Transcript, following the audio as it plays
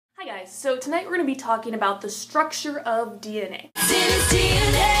Guys, so tonight we're going to be talking about the structure of DNA.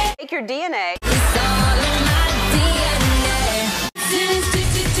 Take your DNA.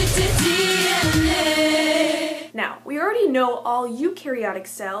 Now, we already know all eukaryotic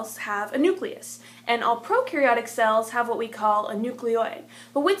cells have a nucleus, and all prokaryotic cells have what we call a nucleoid.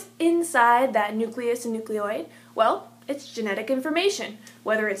 But what's inside that nucleus and nucleoid? Well, it's genetic information,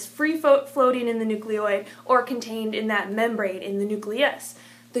 whether it's free floating in the nucleoid or contained in that membrane in the nucleus.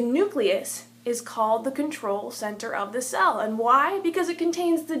 The nucleus is called the control center of the cell. And why? Because it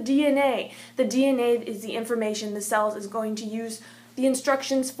contains the DNA. The DNA is the information the cell is going to use, the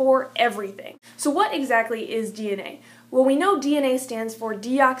instructions for everything. So what exactly is DNA? Well, we know DNA stands for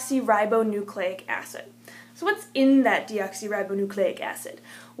deoxyribonucleic acid. So what's in that deoxyribonucleic acid?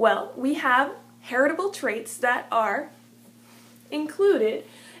 Well, we have heritable traits that are included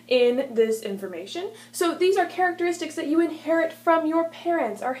in this information. So these are characteristics that you inherit from your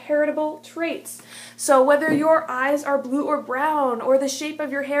parents, are heritable traits. So whether your eyes are blue or brown, or the shape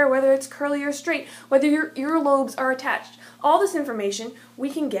of your hair, whether it's curly or straight, whether your earlobes are attached, all this information we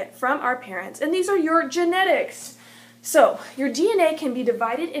can get from our parents, and these are your genetics. So your DNA can be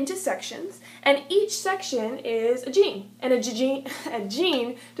divided into sections, and each section is a gene, and a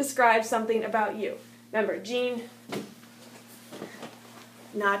gene describes something about you. Remember, gene,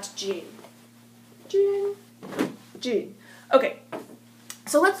 not gene. Gene. Okay,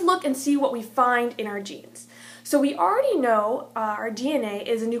 so let's look and see what we find in our genes. So we already know our DNA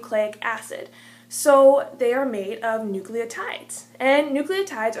is a nucleic acid. So they are made of nucleotides. And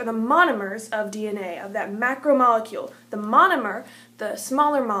nucleotides are the monomers of DNA, of that macromolecule. The monomer, the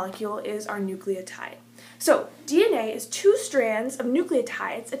smaller molecule, is our nucleotide. So DNA is two strands of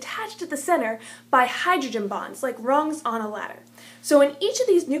nucleotides attached at the center by hydrogen bonds, like rungs on a ladder. So in each of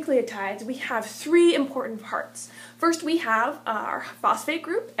these nucleotides, we have three important parts. First, we have our phosphate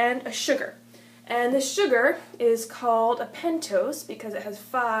group and a sugar. And the sugar is called a pentose because it has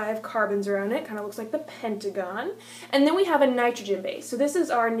 5 carbons around it, kind of looks like the pentagon. And then we have a nitrogen base. So this is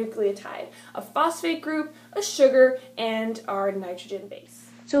our nucleotide, a phosphate group, a sugar, and our nitrogen base.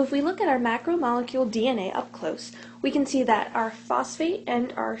 So if we look at our macromolecule DNA up close, we can see that our phosphate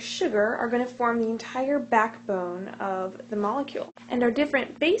and our sugar are going to form the entire backbone of the molecule. And our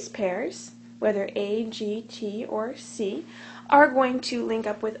different base pairs, whether A, G, T, or C, are going to link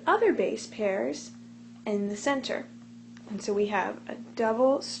up with other base pairs in the center. And so we have a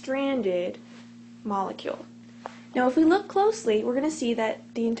double-stranded molecule. Now if we look closely, we're going to see that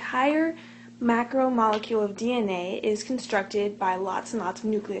the entire macromolecule of DNA is constructed by lots and lots of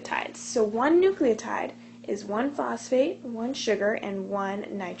nucleotides. So one nucleotide is one phosphate, one sugar, and one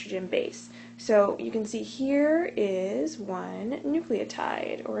nitrogen base. So you can see here is one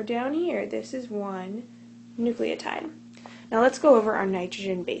nucleotide, or down here, this is one nucleotide. Now let's go over our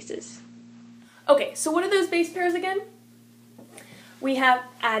nitrogen bases. Okay, so what are those base pairs again? We have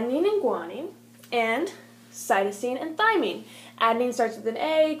adenine and guanine, and cytosine and thymine. Adenine starts with an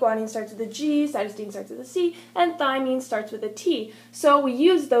A, guanine starts with a G, cytosine starts with a C, and thymine starts with a T. So we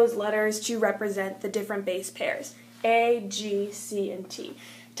use those letters to represent the different base pairs, A, G, C, and T.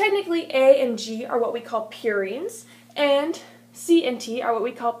 Technically, A and G are what we call purines, and C and T are what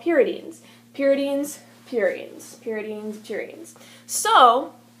we call pyridines. Pyridines, purines, pyridines, purines.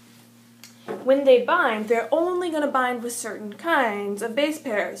 So, when they bind, they're only going to bind with certain kinds of base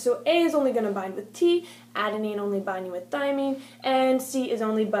pairs. So A is only going to bind with T, adenine only binding with thymine, and C is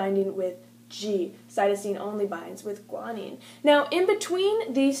only binding with G. Cytosine only binds with guanine. Now, in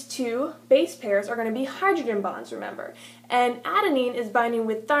between these two base pairs are going to be hydrogen bonds, remember. And adenine is binding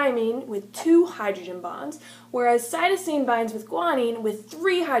with thymine with 2 hydrogen bonds, whereas cytosine binds with guanine with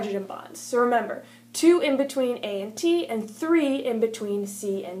 3 hydrogen bonds. So remember, 2 in between A and T, and 3 in between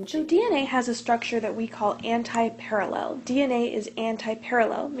C and G. So DNA has a structure that we call antiparallel. DNA is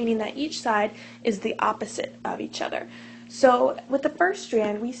antiparallel, meaning that each side is the opposite of each other. So with the first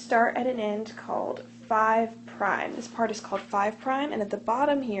strand, we start at an end called 5'. This part is called 5', and at the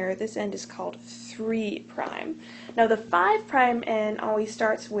bottom here, this end is called 3'. Now the 5' end always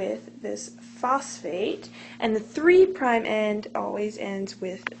starts with this phosphate, and the 3' end always ends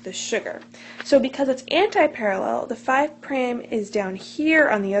with the sugar. So because it's antiparallel, the 5' is down here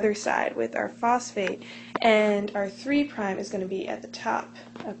on the other side with our phosphate, and our 3' is going to be at the top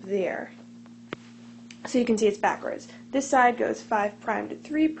up there. So you can see it's backwards. This side goes 5' to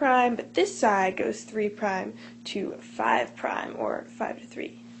 3', but this side goes 3' to 5', or 5 to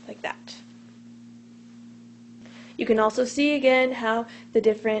 3, like that. You can also see again how the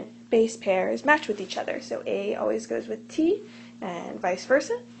different base pairs match with each other. So A always goes with T, and vice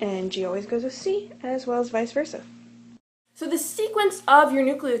versa, and G always goes with C, as well as vice versa. So the sequence of your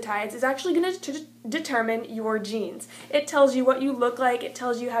nucleotides is actually going to determine your genes. It tells you what you look like, it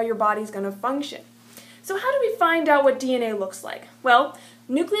tells you how your body's going to function. So how do we find out what DNA looks like? Well,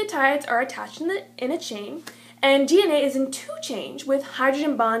 nucleotides are attached in a chain, and DNA is in two chains with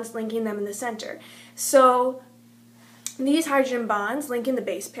hydrogen bonds linking them in the center. So these hydrogen bonds linking the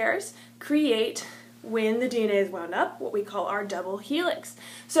base pairs create, when the DNA is wound up, what we call our double helix.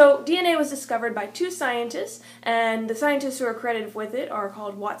 So DNA was discovered by two scientists, and the scientists who are credited with it are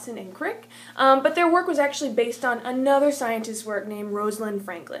called Watson and Crick, but their work was actually based on another scientist's work named Rosalind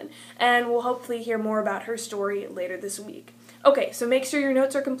Franklin, and we'll hopefully hear more about her story later this week. Okay, so make sure your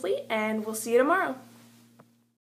notes are complete, and we'll see you tomorrow.